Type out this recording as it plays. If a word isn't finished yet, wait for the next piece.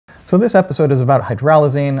So this episode is about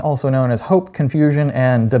hydralazine, also known as hope, confusion,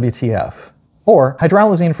 and WTF. Or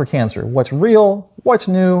hydralazine for cancer, what's real, what's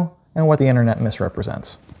new, and what the internet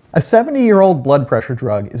misrepresents. A 70-year-old blood pressure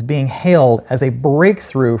drug is being hailed as a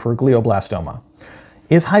breakthrough for glioblastoma.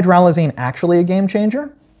 Is hydralazine actually a game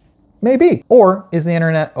changer? Maybe. Or is the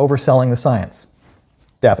internet overselling the science?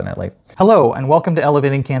 Definitely. Hello, and welcome to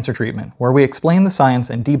Elevating Cancer Treatment, where we explain the science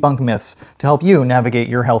and debunk myths to help you navigate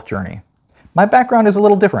your health journey. My background is a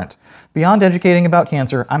little different. Beyond educating about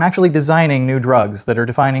cancer, I'm actually designing new drugs that are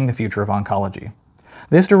defining the future of oncology.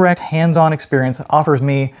 This direct, hands-on experience offers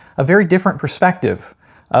me a very different perspective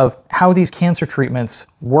of how these cancer treatments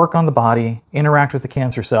work on the body, interact with the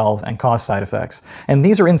cancer cells, and cause side effects. And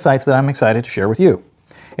these are insights that I'm excited to share with you.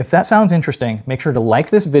 If that sounds interesting, make sure to like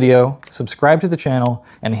this video, subscribe to the channel,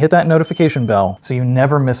 and hit that notification bell so you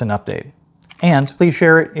never miss an update. And please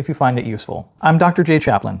share it if you find it useful. I'm Dr.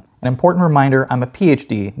 Chaplin. An important reminder, I'm a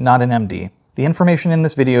PhD, not an MD. The information in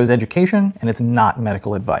this video is education, and it's not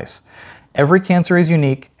medical advice. Every cancer is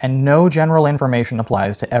unique, and no general information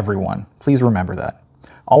applies to everyone. Please remember that.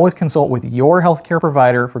 Always consult with your healthcare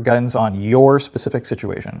provider for guidance on your specific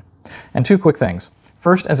situation. And two quick things.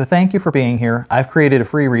 First, as a thank you for being here, I've created a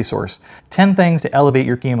free resource, 10 Things to Elevate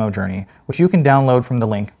Your Chemo Journey, which you can download from the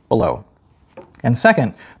link below. And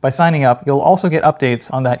second, by signing up, you'll also get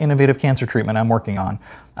updates on that innovative cancer treatment I'm working on.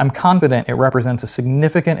 I'm confident it represents a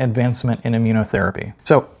significant advancement in immunotherapy.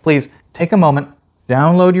 So please take a moment,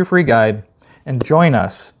 download your free guide, and join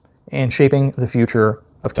us in shaping the future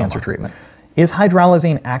of cancer treatment. Is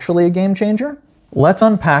hydralazine actually a game changer? Let's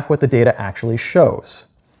unpack what the data actually shows.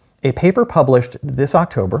 A paper published this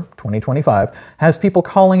October, 2025, has people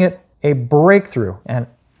calling it a breakthrough and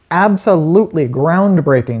absolutely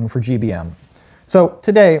groundbreaking for GBM. So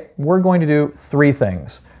today, we're going to do three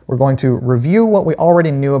things. We're going to review what we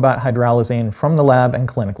already knew about hydralazine from the lab and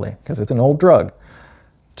clinically, because it's an old drug.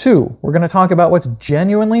 Two, we're going to talk about what's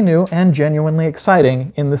genuinely new and genuinely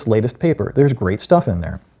exciting in this latest paper. There's great stuff in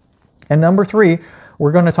there. And number three,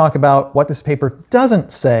 we're going to talk about what this paper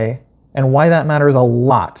doesn't say and why that matters a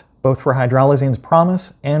lot, both for hydralazine's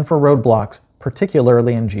promise and for roadblocks,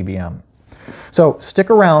 particularly in GBM. So stick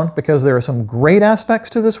around because there are some great aspects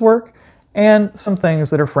to this work and some things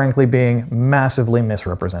that are frankly being massively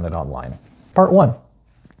misrepresented online. Part one,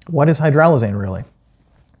 what is hydralazine really?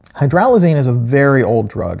 Hydralazine is a very old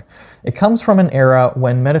drug. It comes from an era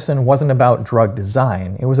when medicine wasn't about drug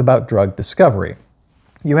design, it was about drug discovery.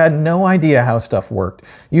 You had no idea how stuff worked.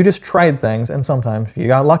 You just tried things and sometimes you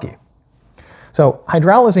got lucky. So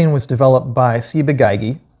hydralazine was developed by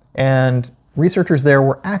Ciba and researchers there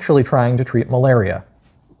were actually trying to treat malaria.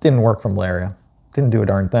 Didn't work for malaria. Didn't do a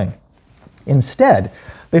darn thing. Instead,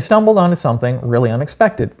 they stumbled onto something really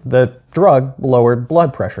unexpected. The drug lowered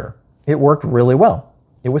blood pressure. It worked really well.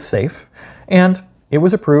 It was safe, and it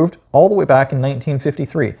was approved all the way back in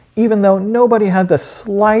 1953, even though nobody had the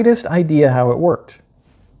slightest idea how it worked.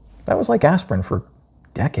 That was like aspirin for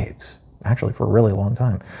decades, actually for a really long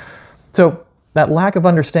time. So that lack of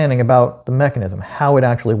understanding about the mechanism, how it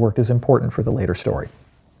actually worked, is important for the later story.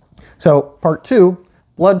 So part two,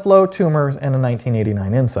 blood flow, tumors, and a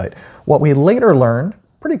 1989 insight. What we later learned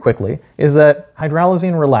pretty quickly is that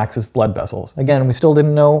hydralazine relaxes blood vessels. Again, we still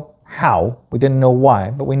didn't know how, we didn't know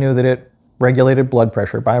why, but we knew that it regulated blood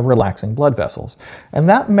pressure by relaxing blood vessels. And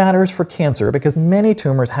that matters for cancer because many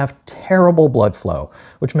tumors have terrible blood flow,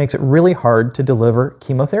 which makes it really hard to deliver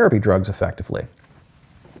chemotherapy drugs effectively.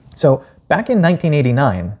 So back in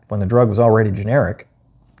 1989, when the drug was already generic,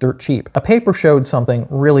 dirt cheap, a paper showed something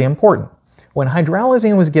really important. When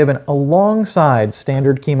hydralazine was given alongside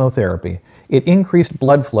standard chemotherapy, it increased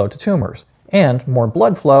blood flow to tumors. And more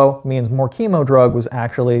blood flow means more chemo drug was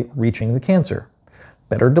actually reaching the cancer.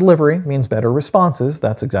 Better delivery means better responses.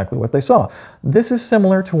 That's exactly what they saw. This is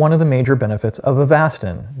similar to one of the major benefits of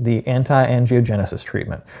Avastin, the anti-angiogenesis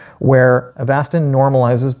treatment, where Avastin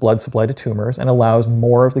normalizes blood supply to tumors and allows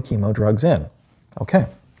more of the chemo drugs in. Okay.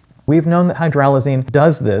 We've known that hydralazine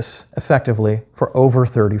does this effectively for over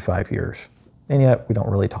 35 years, and yet we don't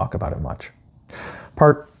really talk about it much.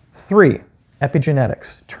 Part three,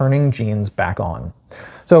 epigenetics, turning genes back on.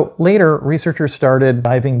 So later, researchers started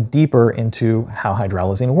diving deeper into how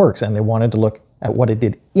hydralazine works, and they wanted to look at what it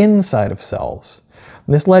did inside of cells.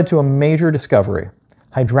 And this led to a major discovery.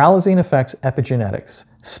 Hydralazine affects epigenetics,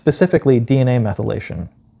 specifically DNA methylation.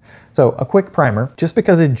 So a quick primer, just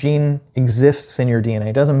because a gene exists in your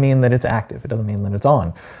DNA doesn't mean that it's active, it doesn't mean that it's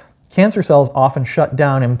on. Cancer cells often shut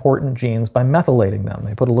down important genes by methylating them.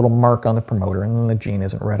 They put a little mark on the promoter and then the gene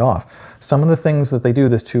isn't read off. Some of the things that they do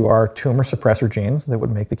this to are tumor suppressor genes that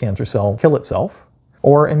would make the cancer cell kill itself.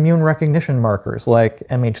 or immune recognition markers like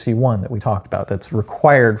MHC1 that we talked about that's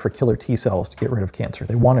required for killer T cells to get rid of cancer.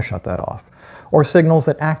 They want to shut that off. Or signals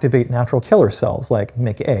that activate natural killer cells like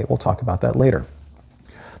MICA. We'll talk about that later.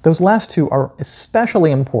 Those last two are especially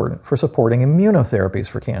important for supporting immunotherapies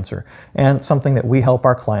for cancer, and something that we help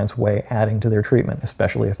our clients weigh adding to their treatment,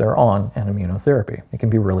 especially if they're on an immunotherapy. It can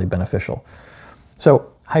be really beneficial.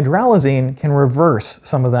 So hydralazine can reverse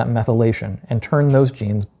some of that methylation and turn those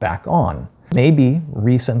genes back on, maybe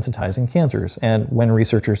resensitizing cancers. And when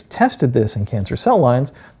researchers tested this in cancer cell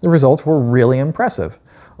lines, the results were really impressive.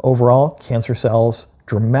 Overall, cancer cells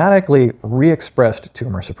dramatically re-expressed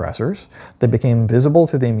tumor suppressors. They became visible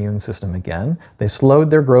to the immune system again. They slowed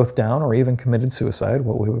their growth down or even committed suicide,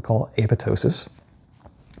 what we would call apoptosis.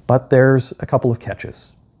 But there's a couple of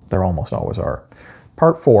catches. There almost always are.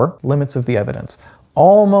 Part 4, limits of the evidence.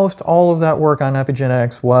 Almost all of that work on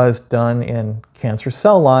epigenetics was done in cancer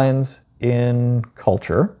cell lines in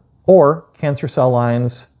culture, or cancer cell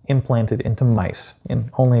lines implanted into mice in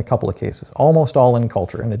only a couple of cases. Almost all in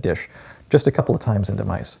culture in a dish, just a couple of times into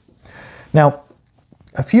mice. Now,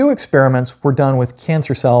 a few experiments were done with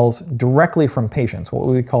cancer cells directly from patients, what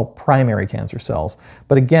we call primary cancer cells.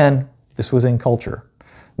 But again, this was in culture.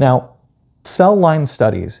 Now, cell line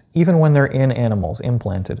studies, even when they're in animals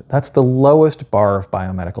implanted, that's the lowest bar of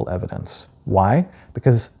biomedical evidence. Why?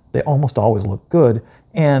 Because they almost always look good,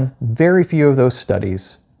 and very few of those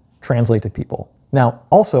studies translate to people. Now,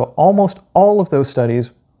 also, almost all of those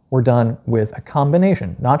studies were done with a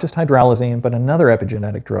combination, not just hydralazine, but another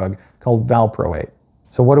epigenetic drug called valproate.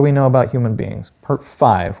 So what do we know about human beings? Part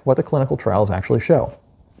 5, what the clinical trials actually show.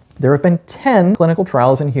 There have been 10 clinical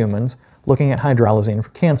trials in humans looking at hydralazine for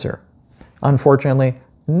cancer. Unfortunately,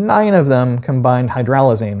 9 of them combined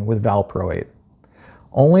hydralazine with valproate.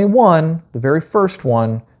 Only one, the very first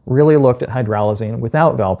one, really looked at hydralazine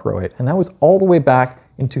without valproate, and that was all the way back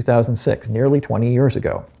in 2006, nearly 20 years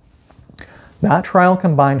ago. That trial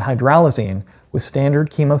combined hydralazine with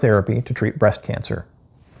standard chemotherapy to treat breast cancer.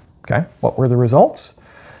 Okay, what were the results?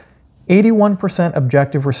 81%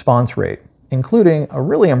 objective response rate, including a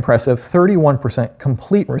really impressive 31%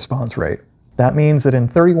 complete response rate. That means that in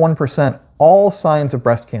 31%, all signs of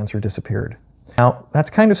breast cancer disappeared. Now,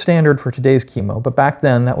 that's kind of standard for today's chemo, but back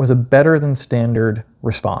then that was a better than standard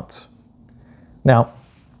response. Now,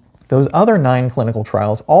 those other 9 clinical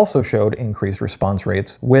trials also showed increased response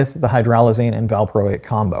rates with the hydralazine and valproate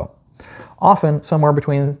combo, often somewhere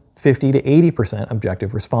between 50 to 80%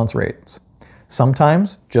 objective response rates.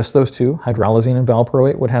 Sometimes just those two, hydralazine and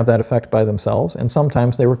valproate, would have that effect by themselves, and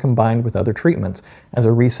sometimes they were combined with other treatments as a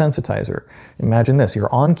resensitizer. Imagine this,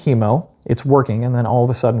 you're on chemo, it's working, and then all of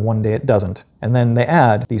a sudden one day it doesn't. And then they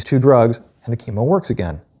add these 2 drugs and the chemo works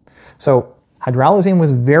again. So hydralazine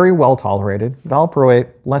was very well tolerated, valproate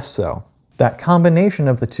less so. That combination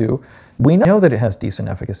of the two, we know that it has decent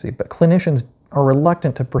efficacy, but clinicians are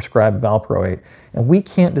reluctant to prescribe valproate, and we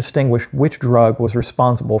can't distinguish which drug was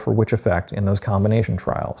responsible for which effect in those combination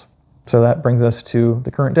trials. So that brings us to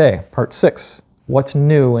the current day, part 6. What's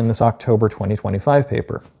new in this October 2025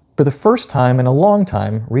 paper? For the first time in a long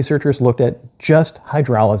time, researchers looked at just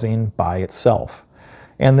hydralazine by itself.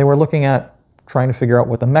 And they were looking at trying to figure out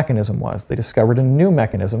what the mechanism was. They discovered a new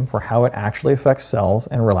mechanism for how it actually affects cells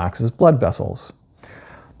and relaxes blood vessels.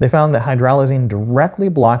 They found that hydralazine directly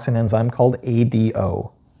blocks an enzyme called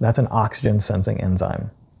ADO. That's an oxygen-sensing enzyme.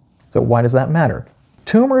 So why does that matter?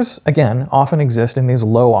 Tumors, again, often exist in these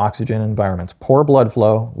low oxygen environments. Poor blood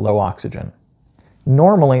flow, low oxygen.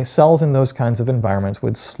 Normally, cells in those kinds of environments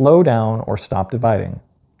would slow down or stop dividing.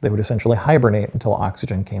 They would essentially hibernate until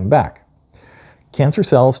oxygen came back. Cancer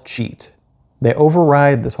cells cheat. They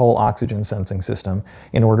override this whole oxygen sensing system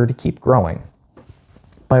in order to keep growing.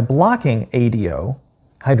 By blocking ADO,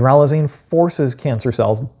 hydralazine forces cancer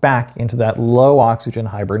cells back into that low oxygen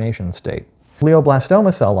hibernation state.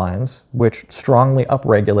 Glioblastoma cell lines, which strongly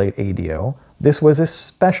upregulate ADO, this was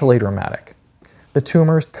especially dramatic. The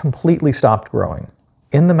tumors completely stopped growing.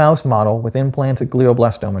 In the mouse model with implanted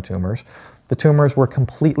glioblastoma tumors, the tumors were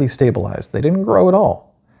completely stabilized. They didn't grow at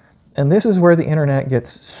all. And this is where the internet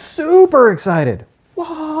gets super excited.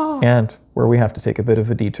 Whoa! And where we have to take a bit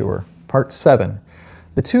of a detour. Part 7.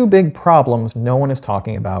 The 2 big problems no one is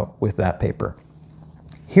talking about with that paper.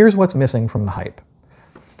 Here's what's missing from the hype.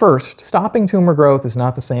 First, stopping tumor growth is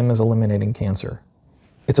not the same as eliminating cancer.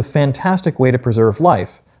 It's a fantastic way to preserve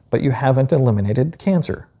life, but you haven't eliminated the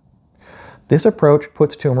cancer. This approach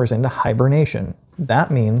puts tumors into hibernation.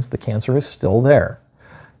 That means the cancer is still there.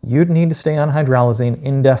 You'd need to stay on hydralazine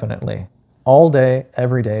indefinitely, all day,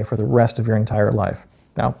 every day, for the rest of your entire life.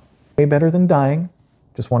 Now, way better than dying.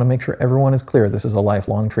 Just want to make sure everyone is clear this is a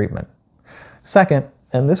lifelong treatment. Second,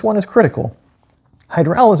 and this one is critical,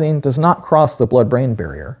 hydralazine does not cross the blood-brain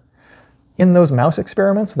barrier. In those mouse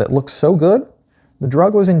experiments that look so good, the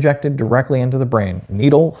drug was injected directly into the brain,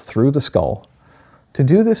 needle through the skull. To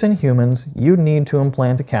do this in humans, you'd need to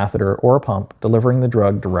implant a catheter or a pump delivering the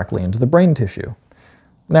drug directly into the brain tissue.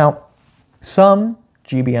 Now, some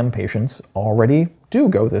GBM patients already do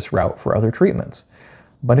go this route for other treatments,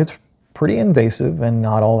 but it's pretty invasive and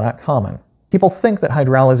not all that common. People think that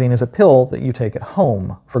hydralazine is a pill that you take at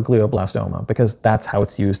home for glioblastoma because that's how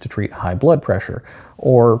it's used to treat high blood pressure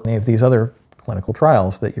or any of these other clinical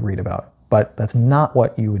trials that you read about. But that's not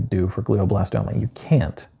what you would do for glioblastoma. You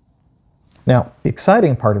can't. Now, the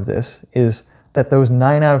exciting part of this is that those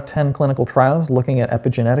 9 out of 10 clinical trials looking at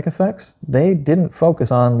epigenetic effects, they didn't focus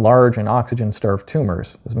on large and oxygen-starved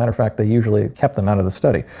tumors. As a matter of fact, they usually kept them out of the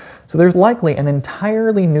study. So there's likely an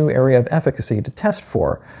entirely new area of efficacy to test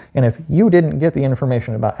for. And if you didn't get the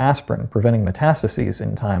information about aspirin preventing metastases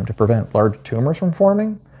in time to prevent large tumors from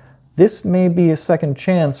forming, this may be a second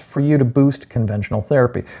chance for you to boost conventional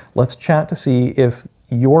therapy. Let's chat to see if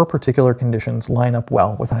your particular conditions line up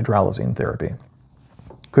well with hydralazine therapy.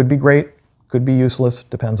 Could be great, could be useless,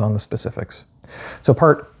 depends on the specifics. So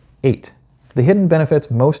part 8, the hidden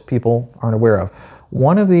benefits most people aren't aware of.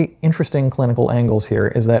 One of the interesting clinical angles here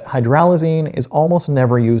is that hydralazine is almost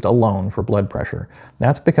never used alone for blood pressure.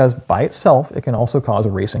 That's because by itself, it can also cause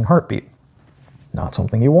a racing heartbeat. Not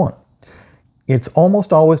something you want. It's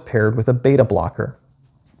almost always paired with a beta blocker.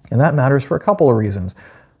 And that matters for a couple of reasons.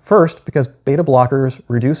 First, because beta blockers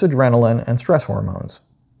reduce adrenaline and stress hormones.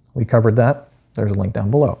 We covered that. There's a link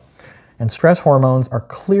down below. And stress hormones are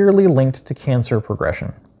clearly linked to cancer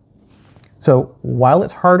progression. So while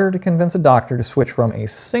it's harder to convince a doctor to switch from a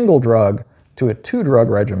single drug to a 2-drug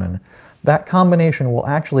regimen, that combination will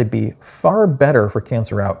actually be far better for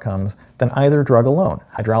cancer outcomes than either drug alone.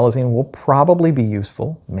 Hydralazine will probably be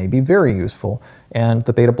useful, maybe very useful, and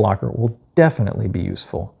the beta blocker will definitely be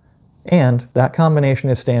useful. And that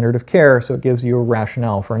combination is standard of care, so it gives you a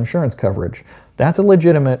rationale for insurance coverage. That's a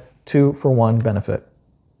legitimate 2-for-1 benefit.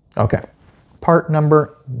 Okay, part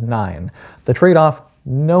number 9, the trade-off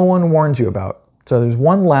no one warns you about. So there's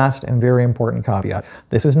one last and very important caveat.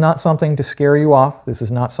 This is not something to scare you off. This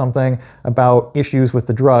is not something about issues with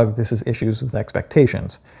the drug. This is issues with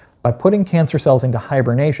expectations. By putting cancer cells into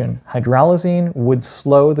hibernation, hydralazine would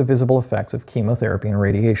slow the visible effects of chemotherapy and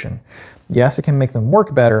radiation. Yes, it can make them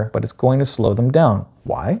work better, but it's going to slow them down.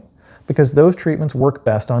 Why? Because those treatments work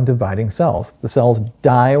best on dividing cells. The cells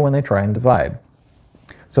die when they try and divide.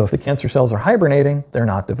 So if the cancer cells are hibernating, they're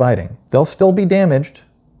not dividing. They'll still be damaged.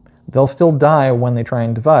 They'll still die when they try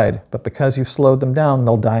and divide, but because you've slowed them down,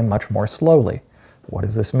 they'll die much more slowly. What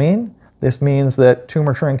does this mean? This means that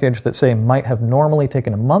tumor shrinkage that, say, might have normally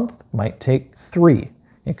taken a month might take 3.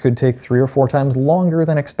 It could take 3 or 4 times longer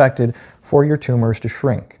than expected for your tumors to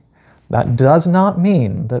shrink. That does not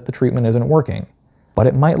mean that the treatment isn't working, but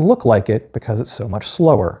it might look like it because it's so much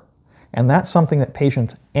slower. And that's something that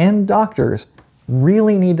patients and doctors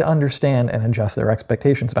really need to understand and adjust their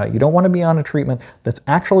expectations about. You don't want to be on a treatment that's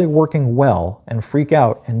actually working well and freak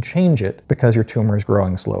out and change it because your tumor is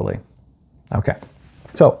growing slowly. Okay,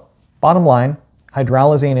 so bottom line,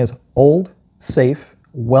 hydralazine is old, safe,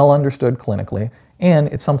 well understood clinically, and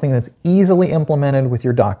it's something that's easily implemented with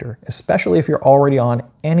your doctor, especially if you're already on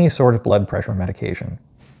any sort of blood pressure medication.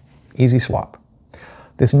 Easy swap.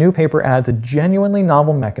 This new paper adds a genuinely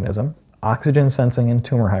novel mechanism, oxygen sensing in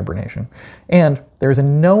tumor hibernation, and there's a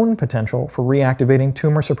known potential for reactivating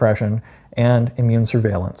tumor suppression and immune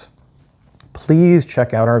surveillance. Please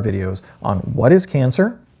check out our videos on what is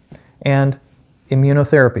cancer and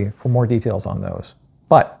immunotherapy for more details on those.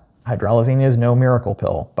 But hydralazine is no miracle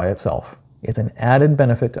pill by itself. It's an added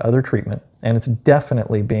benefit to other treatment, and it's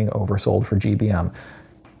definitely being oversold for GBM.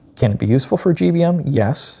 Can it be useful for GBM?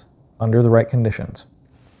 Yes, under the right conditions.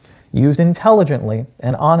 Used intelligently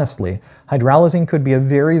and honestly, hydralazine could be a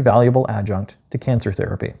very valuable adjunct to cancer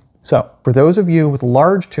therapy. So, for those of you with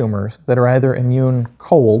large tumors that are either immune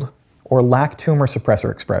cold or lack tumor suppressor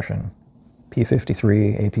expression,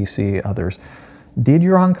 P53, APC, others, did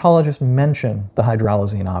your oncologist mention the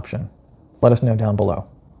hydralazine option? Let us know down below.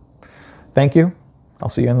 Thank you. I'll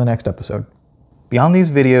see you in the next episode. Beyond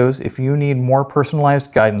these videos, if you need more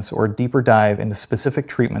personalized guidance or a deeper dive into specific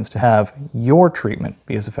treatments to have your treatment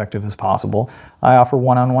be as effective as possible, I offer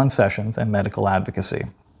one-on-one sessions and medical advocacy.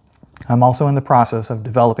 I'm also in the process of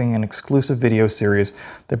developing an exclusive video series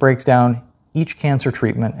that breaks down each cancer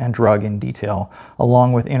treatment and drug in detail,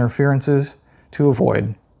 along with interferences to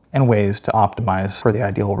avoid and ways to optimize for the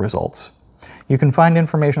ideal results. You can find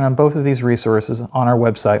information on both of these resources on our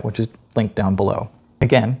website, which is linked down below.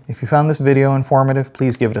 Again, if you found this video informative,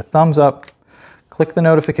 please give it a thumbs up, click the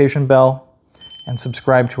notification bell, and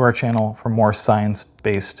subscribe to our channel for more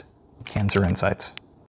science-based cancer insights.